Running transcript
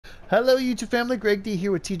Hello YouTube family, Greg D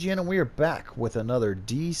here with TGN, and we are back with another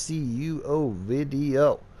DCUO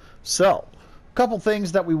video. So, a couple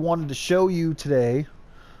things that we wanted to show you today.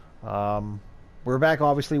 We're back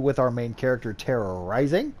obviously with our main character, Terra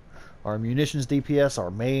Rising, our munitions DPS, our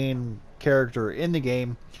main character in the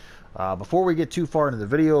game. Before we get too far into the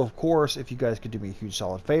video, of course, if you guys could do me a huge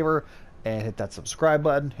solid favor and hit that subscribe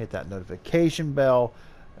button, hit that notification bell,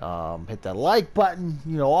 hit that like button,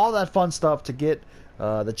 you know, all that fun stuff to get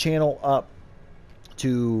the channel up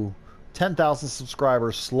to 10,000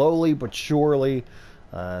 subscribers slowly but surely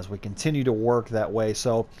as we continue to work that way.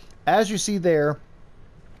 So as you see there,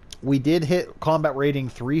 we did hit combat rating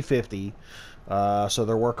 350. So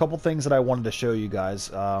there were a couple things that I wanted to show you guys.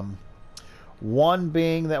 One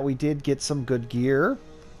being that we did get some good gear.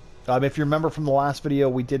 If you remember from the last video,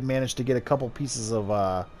 we did manage to get a couple pieces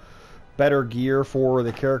of better gear for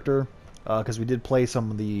the character because we did play some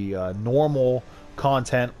of the normal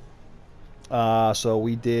content. So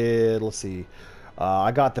we did, let's see,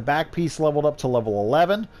 I got the back piece leveled up to level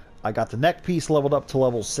 11. I got the neck piece leveled up to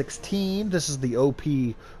level 16. This is the OP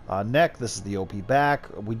neck. This is the OP back.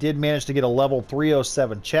 We did manage to get a level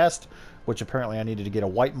 307 chest, which apparently I needed to get a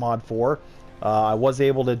white mod for. I was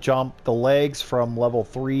able to jump the legs from level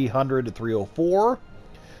 300 to 304.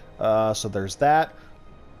 So there's that.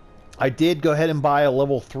 I did go ahead and buy a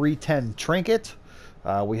level 310 trinket.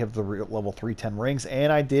 We have the level 310 rings,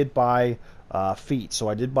 and I did buy feet. So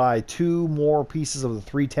I did buy 2 more pieces of the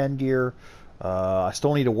 310 gear. I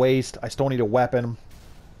still need a waist. I still need a weapon.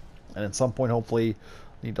 And at some point, hopefully,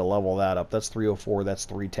 need to level that up. That's 304. That's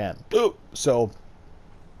 310. Ooh. So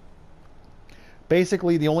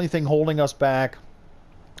basically, the only thing holding us back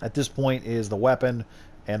at this point is the weapon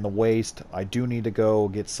and the waist. I do need to go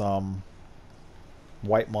get some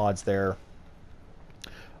white mods there.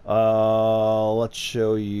 Let's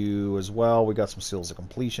show you as well. We got some seals of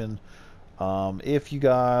completion. If you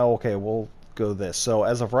guys, okay, we'll go this. So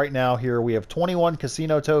as of right now here, we have 21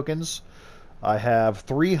 casino tokens. I have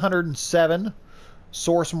 307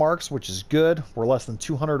 source marks, which is good. We're less than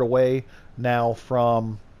 200 away now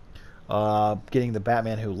from getting the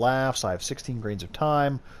Batman Who Laughs. I have 16 grains of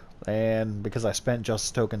time, and because I spent justice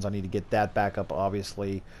tokens, I need to get that back up,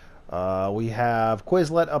 obviously. We have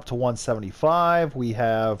Quizlet up to 175. We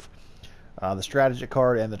have the strategy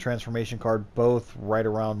card and the transformation card both right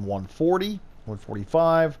around 140,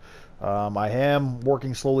 145. I am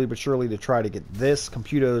working slowly but surely to try to get this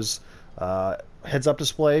Computo's heads-up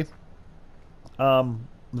display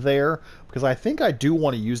there, because I think I do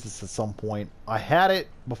want to use this at some point. I had it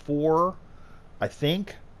before, I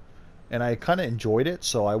think, and I kind of enjoyed it,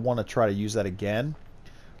 so I want to try to use that again,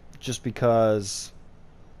 just because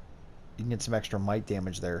you can get some extra might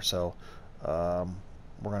damage there. So we're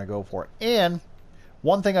going to go for it. And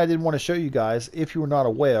one thing I did want to show you guys, if you were not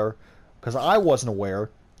aware, because I wasn't aware,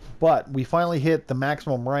 but we finally hit the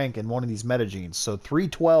maximum rank in one of these metagenes. So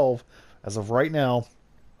 312 as of right now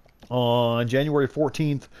on January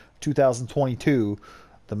 14th, 2022.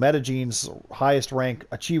 The metagene's highest rank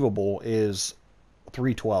achievable is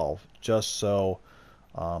 312, just so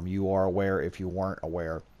you are aware if you weren't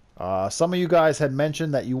aware. Some of you guys had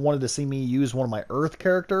mentioned that you wanted to see me use one of my Earth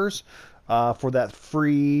characters for that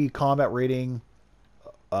free combat rating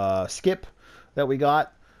skip that we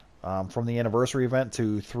got from the anniversary event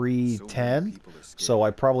to 310. So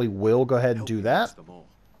I probably will go ahead and do that.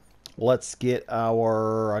 Let's get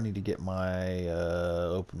our... I need to get my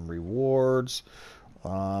open rewards.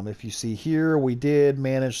 If you see here, we did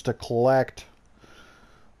manage to collect...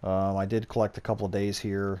 I did collect a couple of days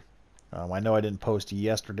here. I know I didn't post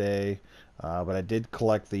yesterday, but I did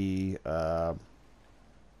collect the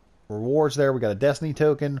rewards there. We got a Destiny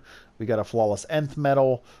token. We got a Flawless Nth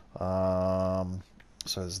medal.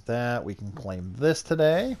 So there's that. We can claim this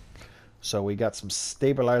today. So we got some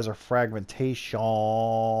stabilizer fragmentation.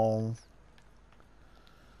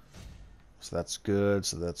 So that's good.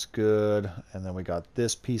 So that's good. And then we got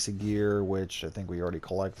this piece of gear, which I think we already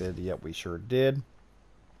collected. Yep, we sure did.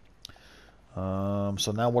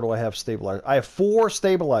 So now what do I have stabilized? I have 4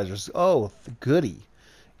 stabilizers. Oh, goody.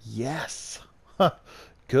 Yes.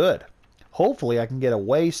 Good. Hopefully I can get a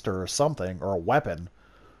waist or something, or a weapon.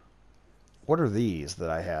 What are these that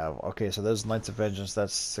I have? Okay, so those Knights of Vengeance,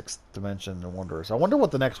 that's 6th Dimension and Wanderers. I wonder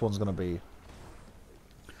what the next one's going to be.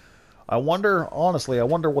 I wonder, honestly, I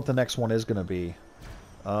wonder what the next one is going to be.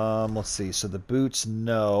 Let's see. So the boots,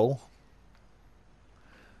 no.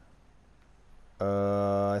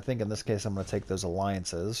 I think in this case I'm going to take those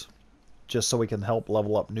alliances, just so we can help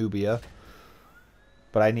level up Nubia.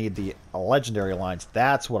 But I need the legendary alliance.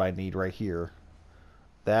 That's what I need right here.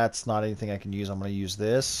 That's not anything I can use. I'm going to use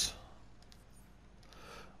this.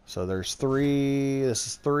 So there's 3. This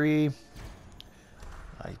is 3.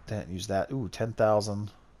 I didn't use that. Ooh,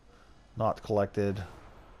 10,000. Not collected.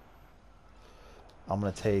 I'm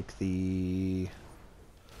going to take the...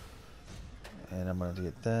 And I'm going to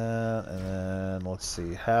get that. And then, let's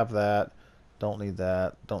see. Have that. Don't need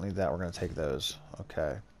that. Don't need that. We're going to take those.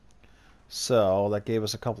 Okay. So, that gave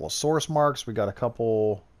us a couple of source marks. We got a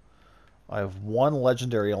couple... I have 1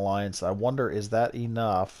 legendary alliance. I wonder, is that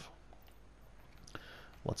enough?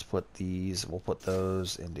 Let's put these... We'll put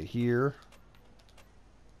those into here.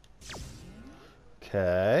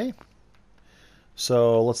 Okay.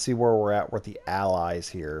 So, let's see where we're at with the allies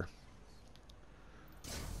here.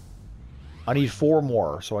 I need 4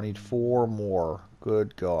 more. So, I need 4 more.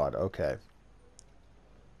 Good God. Okay.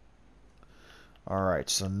 Alright,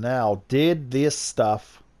 so now, did this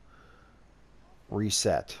stuff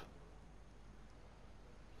reset?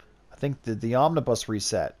 I think, did the omnibus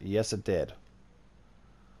reset? Yes, it did.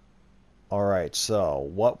 Alright, so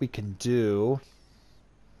what we can do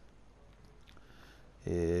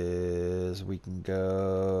is we can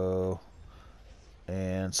go,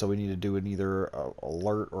 and so we need to do an either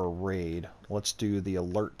alert or raid. Let's do the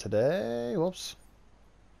alert today. Whoops.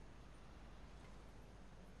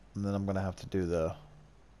 And then I'm going to have to do the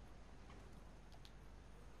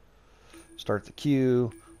start the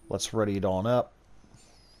queue. Let's ready it on up.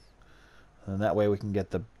 And that way we can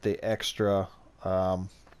get the extra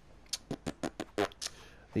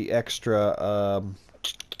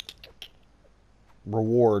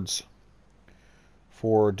rewards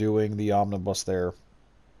for doing the omnibus there.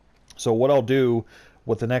 So what I'll do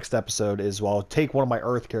with the next episode is, well, I'll take one of my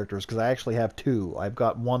Earth characters, because I actually have 2. I've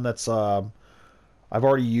got one that's I've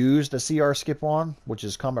already used a CR skip on, which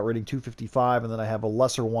is combat rating 255, and then I have a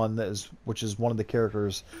lesser one that is, which is one of the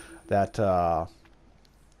characters that I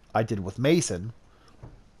did with Mason,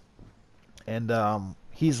 and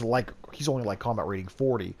he's only like combat rating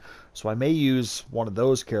 40, so I may use one of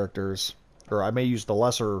those characters, or I may use the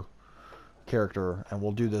lesser character, and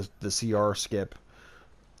we'll do the CR skip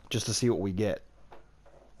just to see what we get.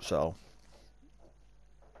 So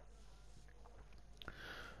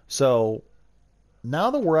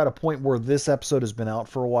now that we're at a point where this episode has been out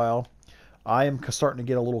for a while, I am starting to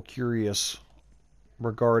get a little curious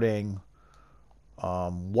regarding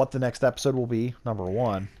what the next episode will be, number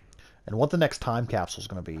 1, and what the next time capsule is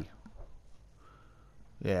going to be.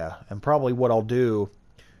 Yeah, and probably what I'll do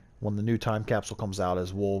when the new time capsule comes out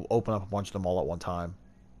is we'll open up a bunch of them all at one time,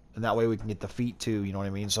 and that way we can get the feat too. You know what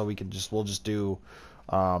I mean? So we'll just do,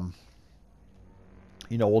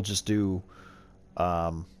 we'll just do,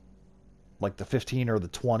 like the 15 or the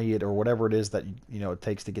 20 or whatever it is that it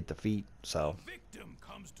takes to get the feat. So. The victim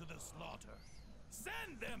comes to the slaughter.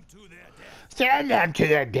 Send them to their death. Send them to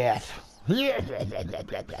their death.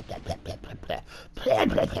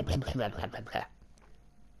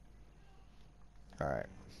 All right.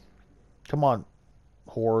 Come on,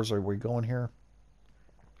 whores. Are we going here?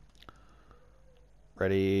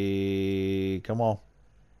 Ready? Come on.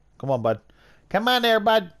 Come on, bud. Come on there,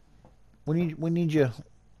 bud. We need you,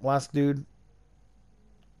 last dude.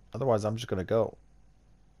 Otherwise, I'm just gonna go.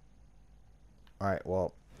 All right.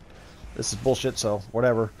 Well, this is bullshit. So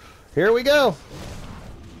whatever. Here we go.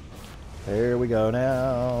 Here we go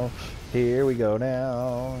now. Here we go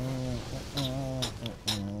now.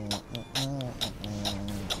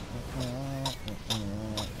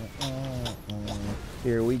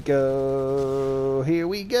 Here we go. Here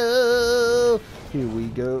we go. Here we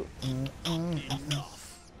go.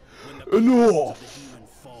 Enough.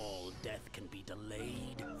 Fall, death can be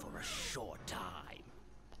delayed for a short time.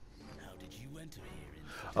 How did you enter here?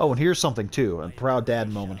 Oh, and here's something too. A proud dad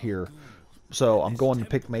moment here. So I'm going to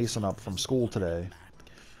pick Mason up from school today,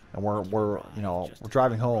 and we're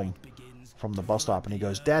driving home from the bus stop, and he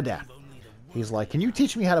goes, Dad. He's like, can you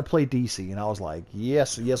teach me how to play DC? And I was like,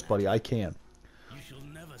 yes, buddy, I can.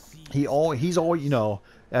 He's always,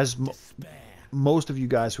 as most of you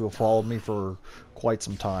guys who have followed me for quite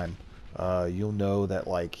some time, you'll know that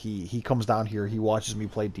like he comes down here, he watches me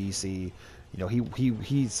play DC,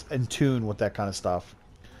 he's in tune with that kind of stuff.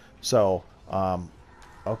 So,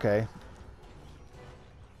 okay.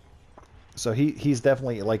 So he's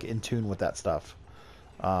definitely like in tune with that stuff.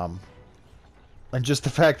 And just the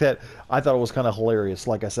fact that I thought it was kind of hilarious,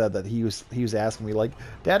 like I said, that he was asking me like,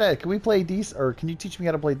 Dada, can we play DC, or can you teach me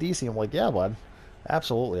how to play DC? I'm like, yeah, bud,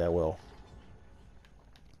 absolutely, I will.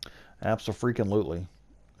 Abso-freaking-lutely.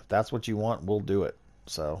 If that's what you want, we'll do it.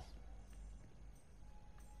 So,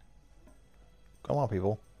 come on,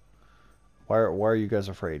 people. Why are you guys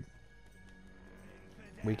afraid?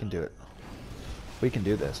 We can do it. We can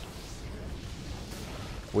do this.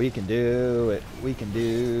 We can do it. We can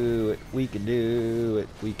do it. We can do it.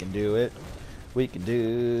 We can do it. We can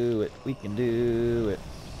do it. We can do it.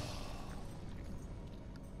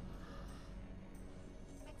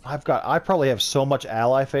 I probably have so much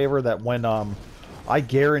ally favor that when I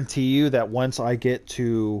guarantee you that once I get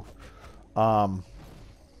to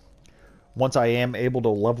once I am able to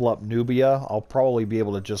level up Nubia, I'll probably be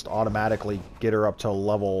able to just automatically get her up to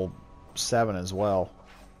level 7 as well.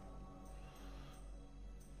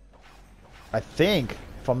 I think,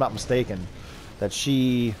 if I'm not mistaken, that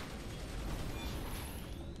she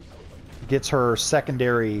gets her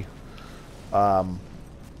secondary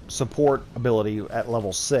support ability at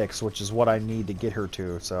level 6, which is what I need to get her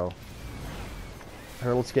to. So,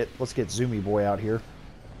 here, let's get Zoomy boy out here.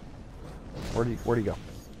 Where'd he go?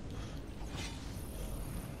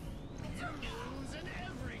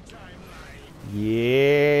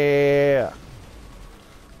 Yeah.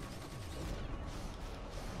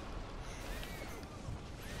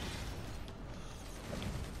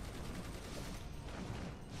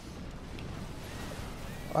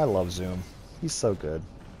 I love Zoom. He's so good.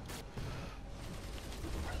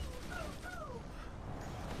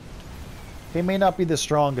 He may not be the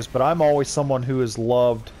strongest, but I'm always someone who has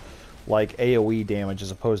loved like AoE damage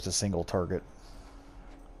as opposed to single target.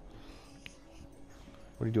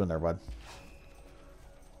 What are you doing there, bud?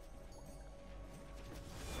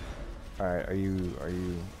 Alright, are you...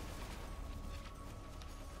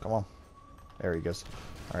 Come on. There he goes.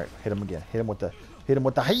 Alright, hit him again. Hit him with the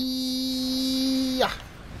hi-ya!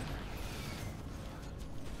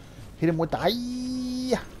 Hit him with the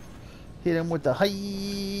hi-ya! Hit him with the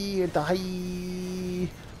hi-ya!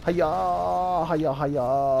 Hi-ya! Hi-ya!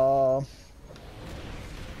 Hi-ya!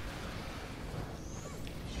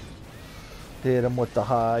 Hit him with the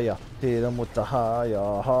hi-ya! Hit him with the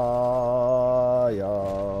hi-ya! Hi-ya!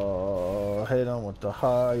 Hit him with the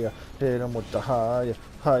hi-ya! Hit him with the hi-ya!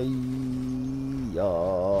 Hi-ya!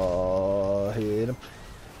 Hit him!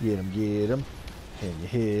 Get him! Get him! And you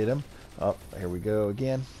hit him! Oh, here we go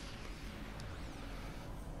again.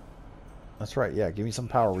 That's right, yeah, give me some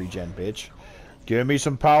power regen, bitch. Give me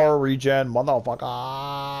some power regen, motherfucker!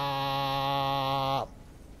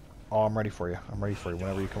 Oh, I'm ready for you. I'm ready for you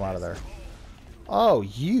whenever you come out of there. Oh,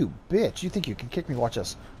 you bitch. You think you can kick me? Watch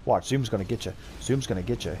this. Watch, Zoom's gonna get you. Zoom's gonna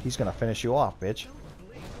get you. He's gonna finish you off, bitch.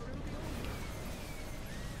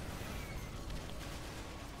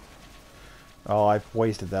 Oh, I've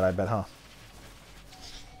wasted that, I bet, huh?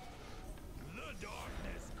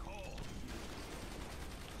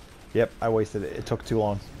 Yep, I wasted it. It took too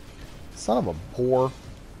long. Son of a whore.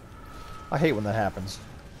 I hate when that happens.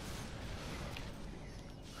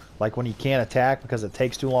 Like when you can't attack because it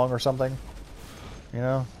takes too long or something. You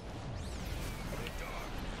know?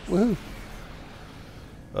 Woohoo!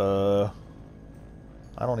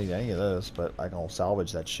 I don't need any of this, but I can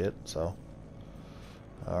salvage that shit, so.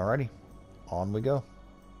 Alrighty. On we go.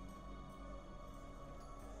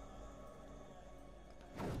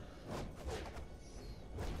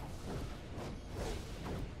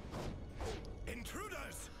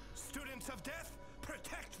 Intruders! Students of death,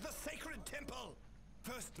 protect the sacred temple!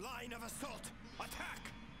 First line of assault, attack!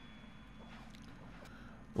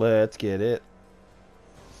 Let's get it.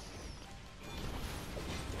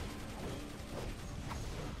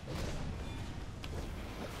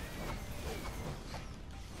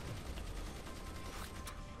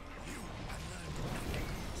 You have learned nothing.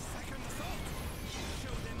 Second assault!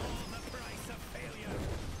 Show them all the price of failure!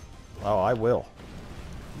 Oh, I will.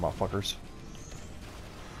 Motherfuckers.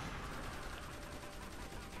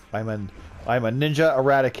 I'm a ninja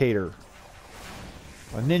eradicator.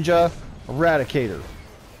 A ninja eradicator.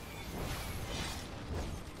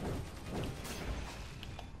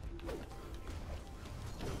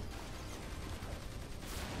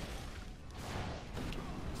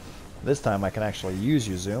 This time I can actually use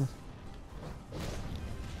you, Zoom.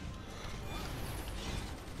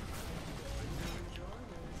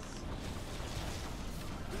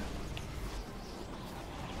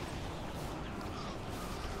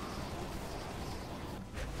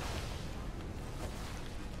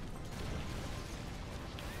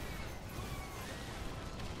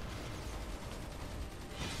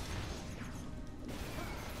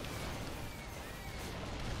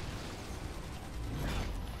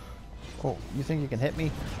 Oh, you think you can hit me?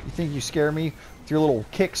 You think you scare me with your little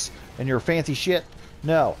kicks and your fancy shit?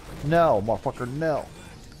 No. No, motherfucker, no.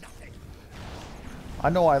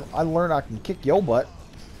 I know I learned I can kick your butt.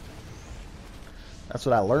 That's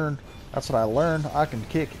what I learned. That's what I learned. I can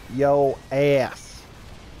kick yo ass.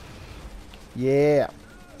 Yeah.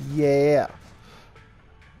 Yeah.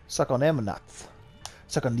 Suck on them nuts.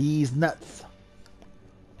 Suck on these nuts.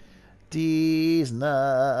 These nuts.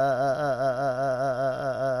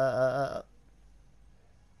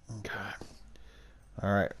 Okay.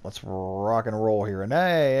 Alright, let's rock and roll here. And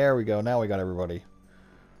hey, there we go. Now we got everybody.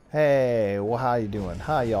 Hey, well, how you doing?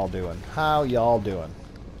 How y'all doing? How y'all doing?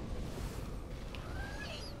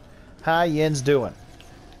 How yins doing?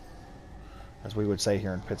 As we would say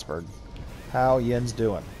here in Pittsburgh. How yins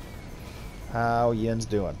doing? How yins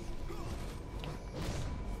doing?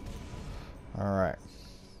 Alright.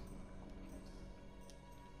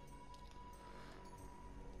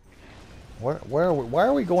 Where are we, why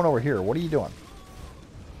are we going over here? What are you doing?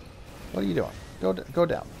 What are you doing? Go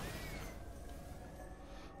down.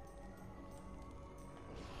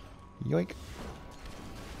 Yoink.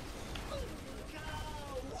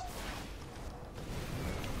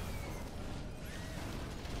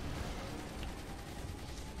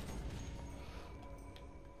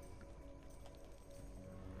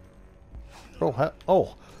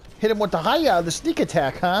 Oh, hit him with the sneak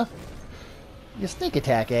attack, huh? You sneak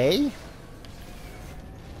attack, eh?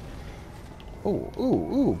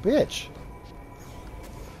 Ooh, bitch.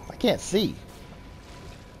 I can't see.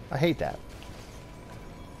 I hate that.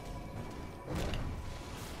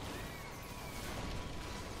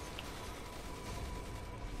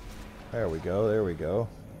 There we go.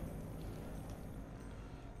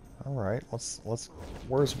 All right, let's.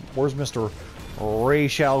 Where's Mr.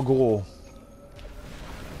 Ra's al Ghul?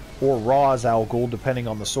 Or Ra's al Ghul, depending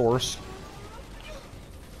on the source.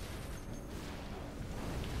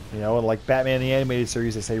 You know, like Batman the Animated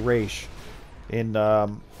Series, they say Ra's. In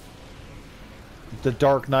the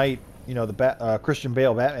Dark Knight, you know, the Christian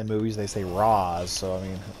Bale Batman movies, they say Ra's. So, I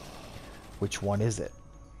mean, which one is it?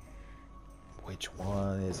 Which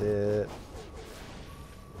one is it?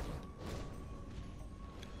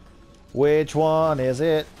 Which one is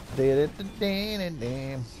it?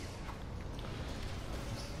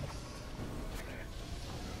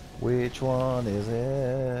 Which one is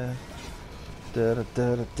it?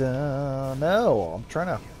 No, I'm trying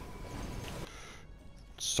to...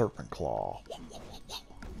 Serpent Claw.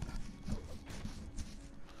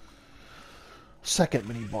 Second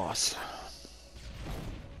mini boss.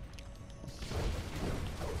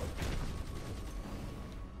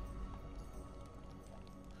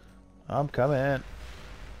 I'm coming.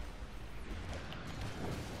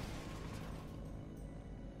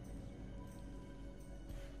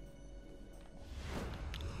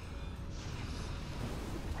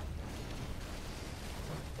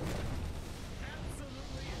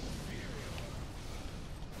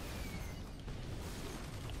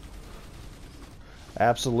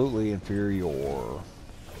 Absolutely inferior.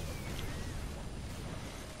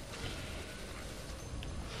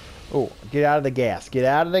 Oh, get out of the gas. Get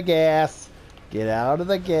out of the gas. Get out of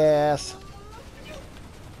the gas.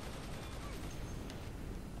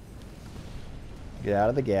 Get out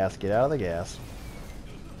of the gas. Get out of the gas.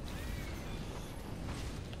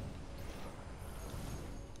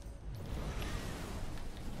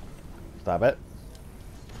 Stop it.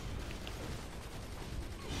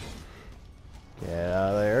 Get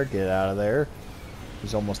out of there. Get out of there.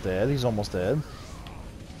 He's almost dead. He's almost dead.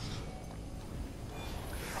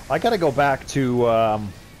 I gotta go back to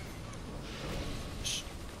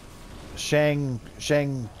Shang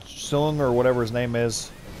Tsung or whatever his name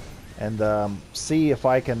is, and see if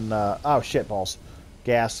I can. Oh shit balls,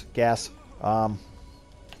 gas. I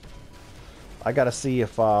gotta see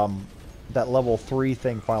if that level 3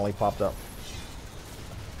 thing finally popped up.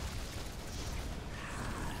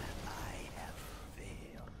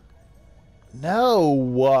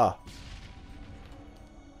 No.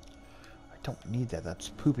 Don't need that. That's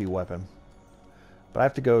a poopy weapon. But I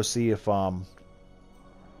have to go see if I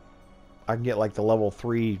can get like the level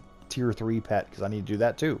 3 tier 3 pet, because I need to do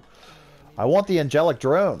that too. I want the angelic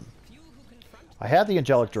drone. I had the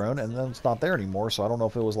angelic drone and then it's not there anymore, so I don't know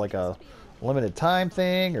if it was like a limited time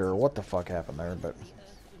thing or what the fuck happened there, but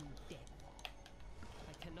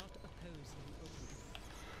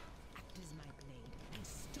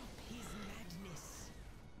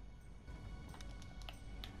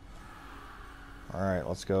alright,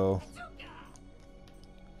 let's go.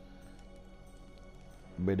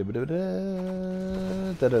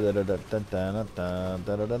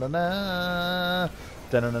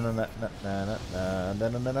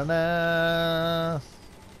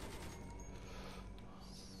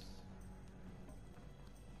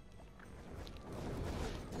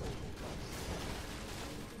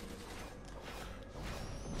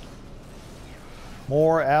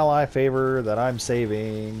 More ally favor that I'm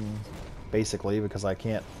saving, basically, because I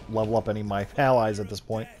can't level up any of my allies at this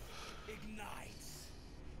point. Ignites.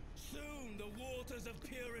 Soon the waters of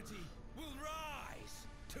purity will rise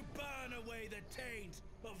to burn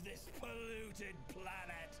this polluted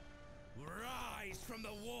planet. Rise from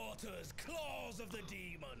the waters, claws of the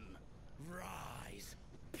demon. Rise,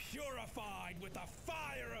 purified with the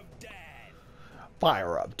fire of death.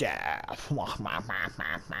 Fire of death.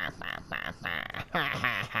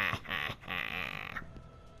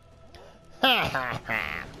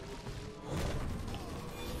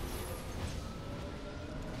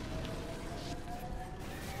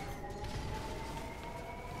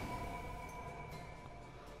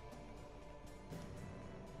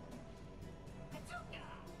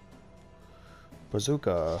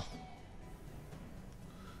 Bazooka.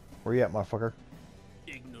 Where you at, motherfucker?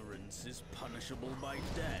 Ignorance is punishable by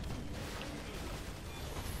death.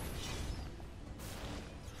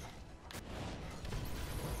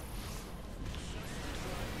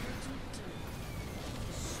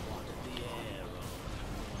 Swatted the arrow.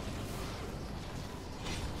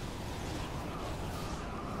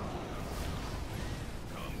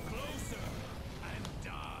 Come closer and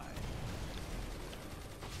die.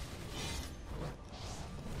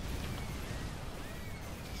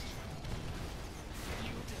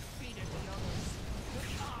 You defeated the others, but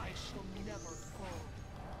I shall never fall.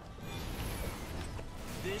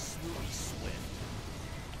 This will be swift.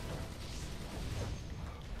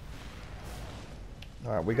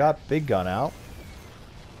 Alright, we got Big Gun out.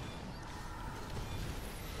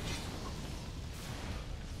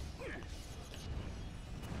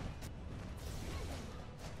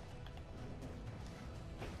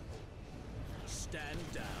 Stand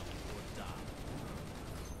down or die.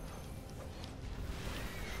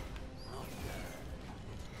 Not bad.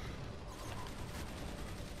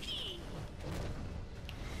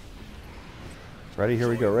 Ready? Here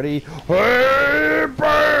we go. Ready? Hey,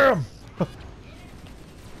 bam!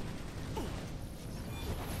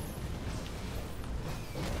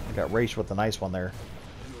 I got Raish with the nice one there.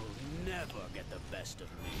 You'll never get the best of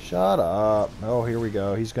me. Shut up. Oh, here we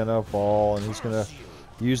go. He's gonna fall and he's gonna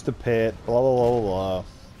use the pit. Blah, blah, blah, blah.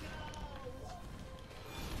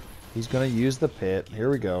 He's gonna use the pit.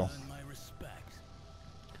 Here we go. Earn my respect.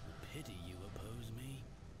 Pity you oppose me,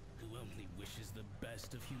 who only wishes the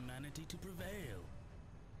best of humanity to prevail.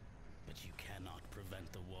 But you cannot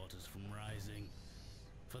prevent the waters from rising,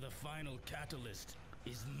 for the final catalyst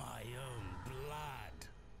is my own blood.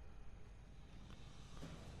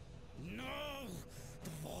 No!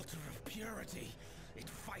 The water of purity! It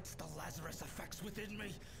fights the Lazarus effects within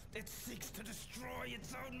me! It seeks to destroy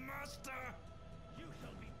its own master! You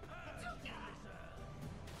shall be purged from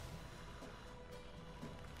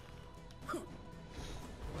this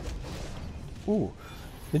earth! Ooh.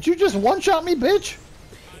 Did you just one-shot me, bitch?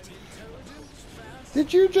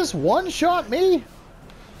 Did you just one-shot me?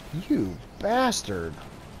 You bastard.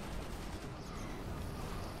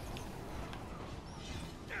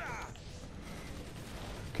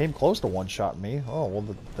 Came close to one-shotting me. Oh,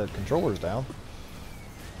 well, the controller's down.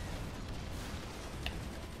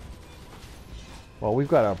 Well, we've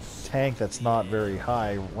got a tank that's not very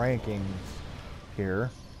high ranking here.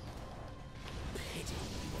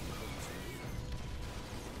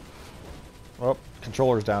 Oh,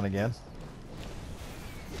 controller's down again.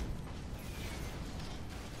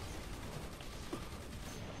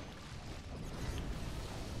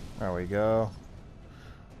 There we go.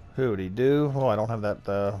 Hooty do. Oh, I don't have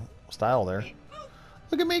that style there.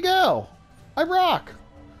 Look at me go! I rock!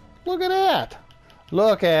 Look at that!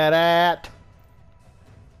 Look at that!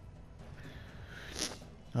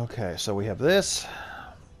 Okay, so we have this,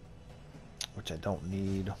 which I don't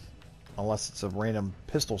need, unless it's a random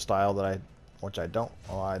pistol style that which I don't.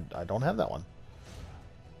 Oh, I don't have that one.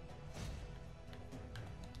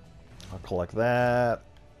 I'll collect that.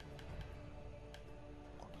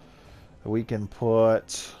 We can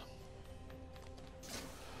put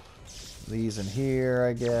these in here,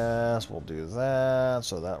 I guess. We'll do that.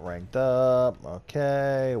 So that ranked up.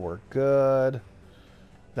 Okay, we're good.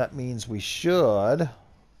 That means I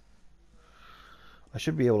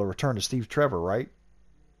should be able to return to Steve Trevor, right?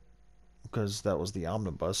 Because that was the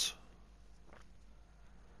omnibus.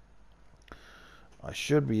 I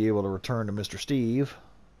should be able to return to Mr. Steve.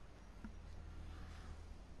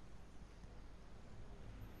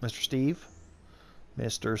 Mr. Steve?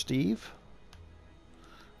 Mr. Steve?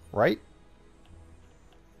 Right?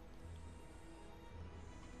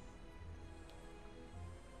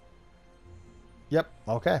 Yep,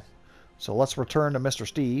 okay. So let's return to Mr.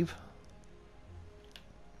 Steve.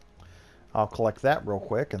 I'll collect that real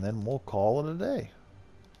quick and then we'll call it a day.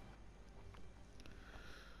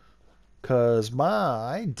 Because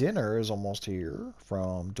my dinner is almost here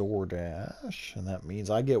from DoorDash. And that means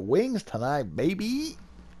I get wings tonight, baby.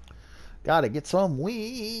 Gotta get some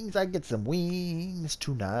wings. I get some wings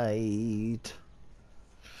tonight.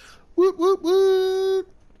 Whoop, whoop, whoop.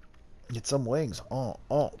 Get some wings.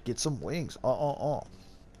 Get some wings.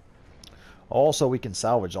 Also, we can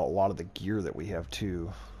salvage a lot of the gear that we have,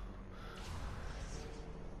 too.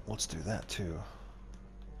 Let's do that, too.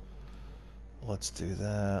 Let's do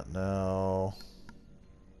that. No.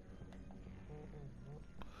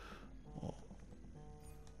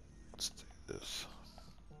 Let's do this.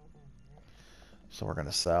 So we're going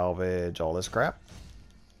to salvage all this crap.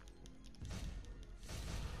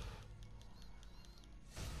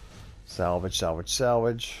 Salvage, salvage,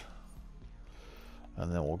 salvage.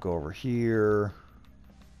 And then we'll go over here.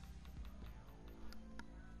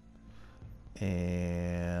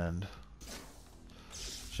 And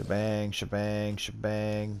shebang, shebang,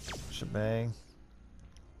 shebang, shebang.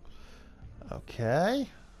 Okay.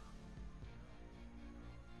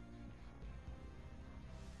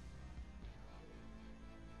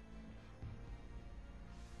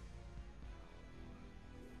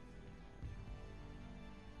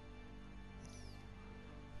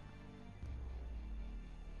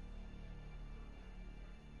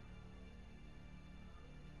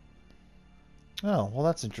 Oh, well,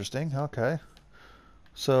 that's interesting. Okay.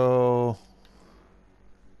 So,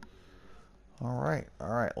 all right.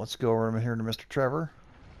 Let's go over here to Mr. Trevor.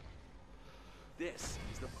 This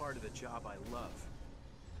is the part of the job I love.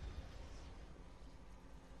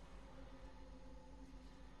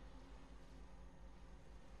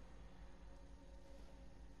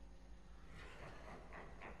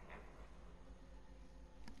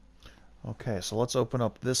 Okay, so let's open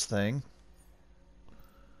up this thing.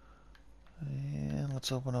 And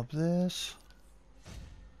let's open up this.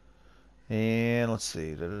 And let's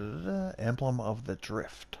see. Emblem of the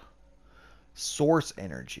Drift. Source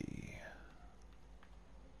energy.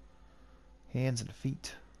 Hands and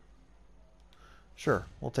feet. Sure,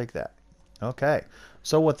 we'll take that. Okay.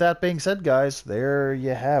 So with that being said, guys, there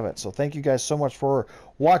you have it. So thank you guys so much for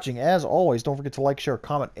watching. As always, don't forget to like, share,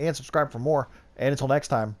 comment, and subscribe for more. And until next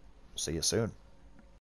time, see you soon.